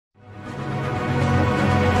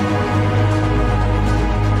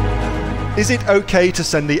Is it okay to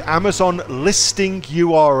send the Amazon listing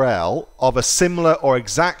URL of a similar or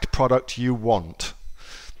exact product you want?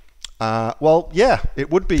 Well, yeah, it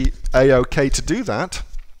would be a-okay to do that.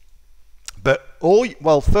 But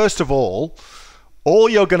first of all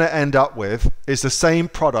you're going to end up with is the same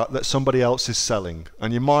product that somebody else is selling.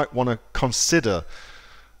 And you might want to consider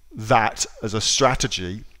that as a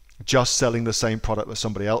strategy, just selling the same product that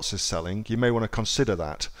somebody else is selling. You may want to consider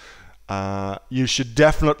that. You should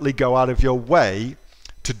definitely go out of your way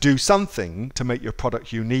to do something to make your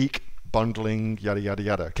product unique, bundling, yada, yada,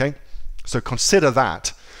 yada, okay? So consider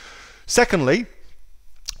that. Secondly,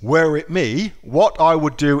 were it me, what I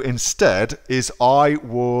would do instead is I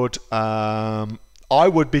would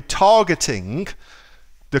be targeting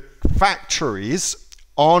the factories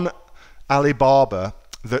on Alibaba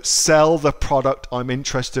that sell the product I'm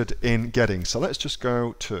interested in getting. So let's just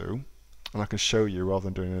go to, and I can show you rather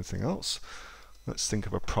than doing anything else. Let's think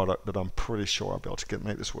of a product that I'm pretty sure I'll be able to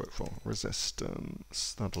make this work for.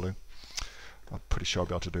 Resistance, that'll do. I'm pretty sure I'll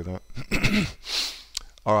be able to do that.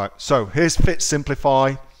 All right, so here's Fit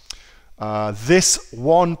Simplify. This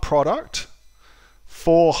one product,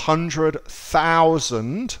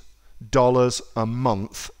 $400,000 a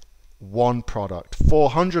month, one product.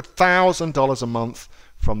 $400,000 a month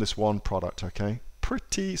from this one product, okay?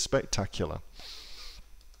 Pretty spectacular.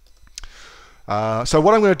 So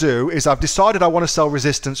what I'm going to do is I've decided I want to sell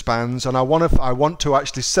resistance bands, and I want to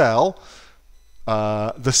actually sell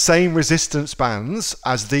the same resistance bands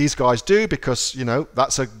as these guys do, because you know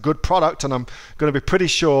that's a good product and I'm going to be pretty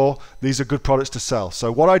sure these are good products to sell. So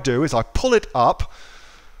what I do is I pull it up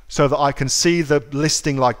so that I can see the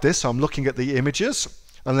listing like this. So I'm looking at the images,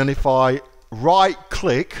 and then if I right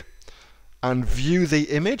click and view the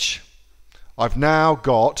image, I've now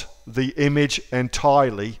got the image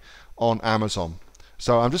entirely on Amazon.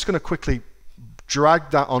 So I'm just going to quickly drag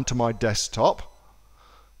that onto my desktop.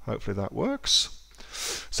 Hopefully that works.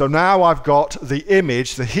 So now I've got the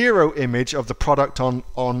image, the hero image of the product on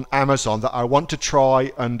Amazon that I want to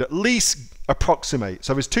try and at least approximate.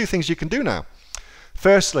 So there's two things you can do now.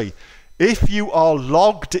 Firstly, if you are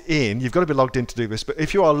logged in, you've got to be logged in to do this, but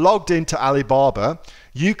if you are logged into Alibaba,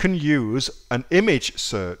 you can use an image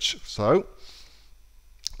search. So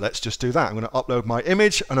let's just do that. I'm going to upload my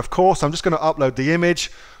image, and of course I'm just going to upload the image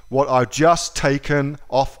what I've just taken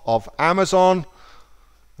off of Amazon.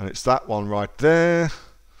 And it's that one right there.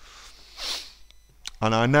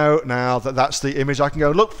 And I know now that that's the image I can go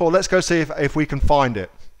look for. Let's go see if we can find it.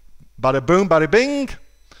 Bada boom, bada bing.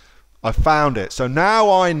 I found it. So now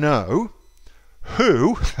I know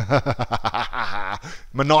who,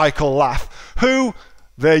 maniacal laugh, who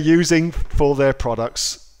they're using for their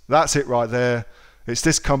products. That's it right there. It's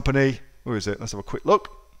this company. Who is it? Let's have a quick look.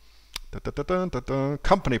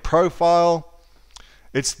 Company profile.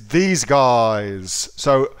 It's these guys.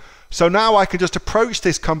 So now I can just approach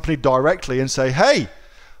this company directly and say, hey,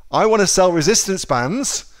 I want to sell resistance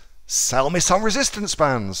bands. Sell me some resistance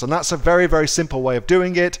bands. And that's a very, very simple way of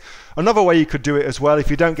doing it. Another way you could do it as well, if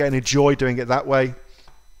you don't get any joy doing it that way,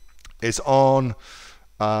 is on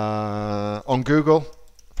Google.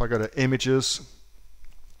 If I go to images,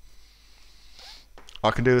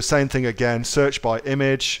 I can do the same thing again. Search by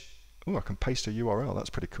image. Oh, I can paste a URL. That's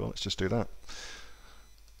pretty cool. Let's just do that.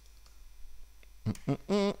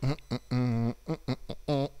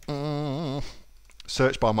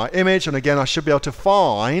 Search by my image, and again I should be able to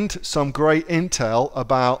find some great intel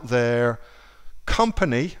about their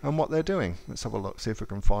company and what they're doing. Let's have a look, see if we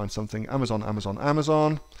can find something. Amazon, Amazon,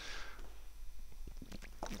 Amazon,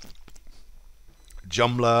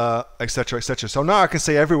 Joomla, etc., etc. So now I can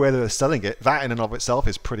see everywhere that they're selling it. That in and of itself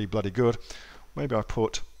is pretty bloody good. Maybe I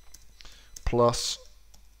put plus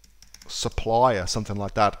supplier, something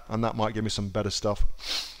like that, and that might give me some better stuff.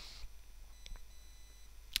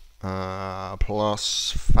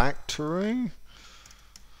 Plus factory.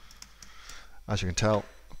 As you can tell,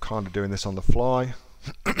 I'm kind of doing this on the fly.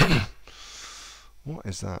 What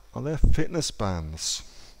is that? Are there fitness bands?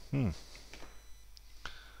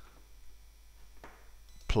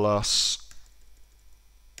 Plus.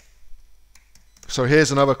 So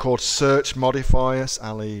here's another called search modifiers,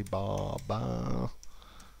 Alibaba.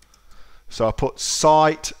 So I put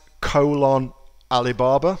site :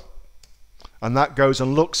 Alibaba, and that goes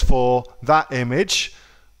and looks for that image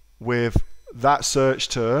with that search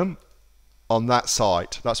term on that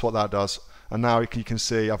site. That's what that does. And now you can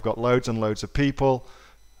see I've got loads and loads of people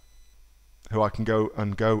who I can go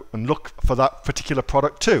and look for that particular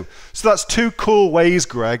product too. So that's two cool ways,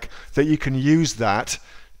 Greg, that you can use that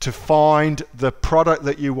to find the product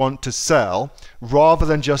that you want to sell, rather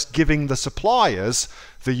than just giving the suppliers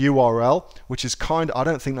the URL, which is I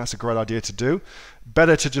don't think that's a great idea to do.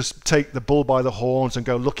 Better to just take the bull by the horns and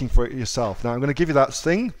go looking for it yourself. Now I'm going to give you that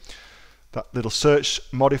thing, that little search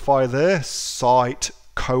modifier there,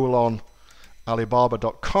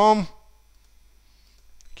 site:/Alibaba.com.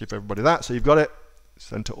 Give everybody that, so you've got it.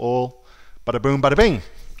 Send to all. Bada boom, bada bing.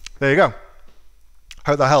 There you go.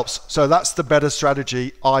 Hope that helps. So that's the better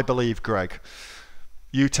strategy, I believe, Greg.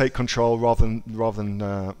 You take control rather than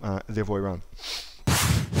the other way around.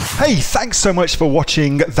 Hey, thanks so much for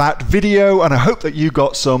watching that video, and I hope that you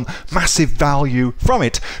got some massive value from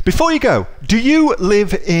it. Before you go, do you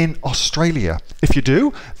live in Australia? If you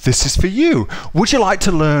do, this is for you. Would you like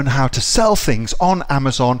to learn how to sell things on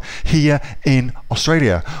Amazon here in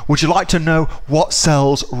Australia? Would you like to know what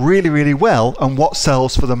sells really, really well and what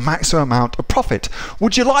sells for the maximum amount of profit?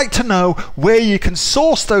 Would you like to know where you can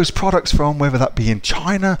source those products from, whether that be in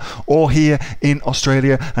China or here in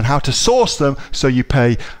Australia, and how to source them so you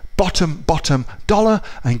pay bottom dollar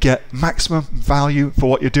and get maximum value for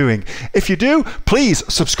what you're doing? If you do, please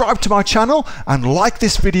subscribe to my channel and like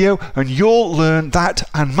this video, and you'll learn that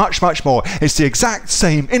and much more. It's the exact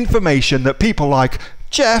same information that people like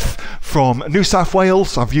Jeff from New South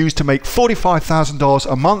Wales I've used to make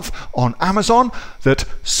 $45,000 a month on Amazon, that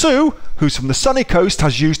Sue, who's from the sunny coast,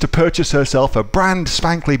 has used to purchase herself a brand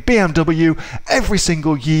spankly BMW every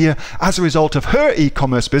single year as a result of her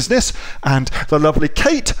e-commerce business, and the lovely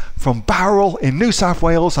Kate from Bowral in New South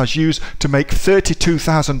Wales has used to make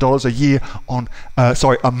 $32,000 a year on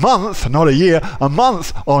a month, not a year, a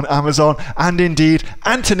month on Amazon, and indeed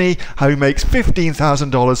Anthony, who makes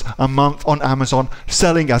 $15,000 a month on Amazon,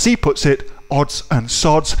 selling, as he puts it, odds and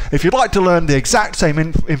sods. If you'd like to learn the exact same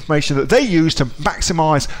information that they use to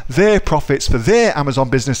maximize their profits for their Amazon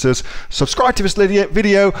businesses, subscribe to this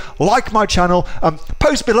video, like my channel,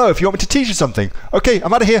 post below if you want me to teach you something. Okay,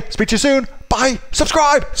 I'm out of here. Speak to you soon. Bye.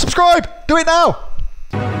 Subscribe. Do it now.